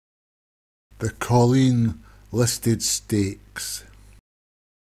The Colleen listed stakes.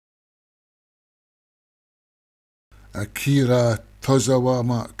 Akira, Tozawa,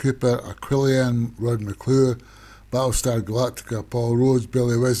 Mark Cooper, Aquilian, Rod McClure, Battlestar Galactica, Paul Rhodes,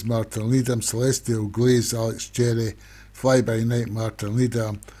 Billy Wiz, Martin Needham, Celestial Glaze, Alex Cherry, Fly By Night, Martin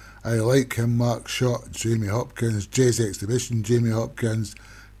Needham, I Like Him, Mark Shott, Jamie Hopkins, Jay's Exhibition, Jamie Hopkins,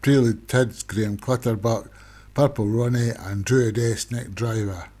 Prelude Tids, Graham Clutterbuck, Purple Ronnie, and Druid S, Nick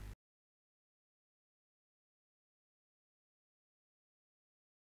Driver.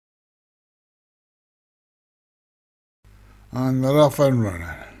 And they're off and running.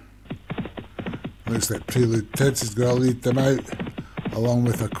 Looks like Prelude Tids is going to lead them out, along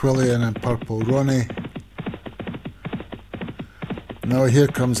with Aquilian and Purple Ronnie. Now here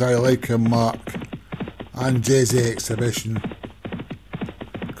comes I Like Him Mark and Jay's Exhibition.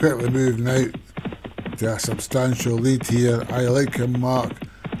 Quickly moving out to a substantial lead here. I Like Him Mark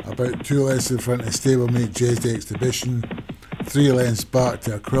about 2 lengths in front of stablemate Jay's Exhibition. 3 lengths back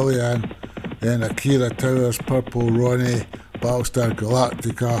to Aquilian. Then Akira Towers, Purple Ronnie, Battlestar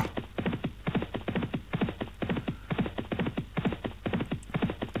Galactica.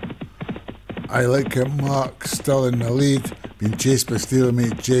 I Like Him Mark still in the lead, being chased by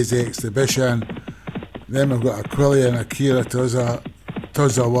stablemate Jay's Exhibition. Then we've got Aquilian, Akira Tozawa,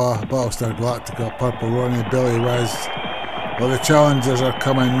 Battlestar Galactica, Purple Ronnie, Billy Wiz. Well, the challengers are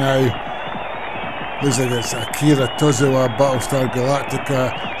coming now. Looks like it's Akira Tozawa, Battlestar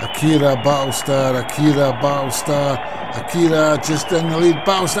Galactica, Akira Battlestar, Akira Battlestar, Akira just in the lead,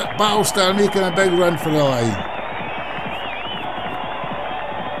 Battlestar making a big run for the line.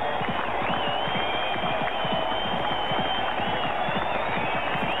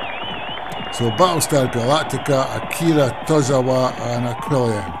 So Battlestar Galactica, Akira Tozawa and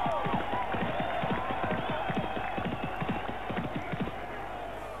Aquilian.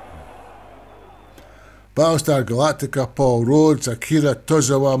 Battlestar Galactica, Paul Rhodes, Akira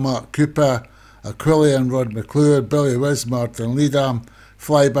Tozawa, Mark Cooper, Aquilian, Rod McClure, Billy Wiz, Martin Needham,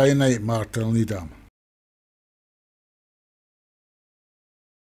 Fly By Night, Martin Needham.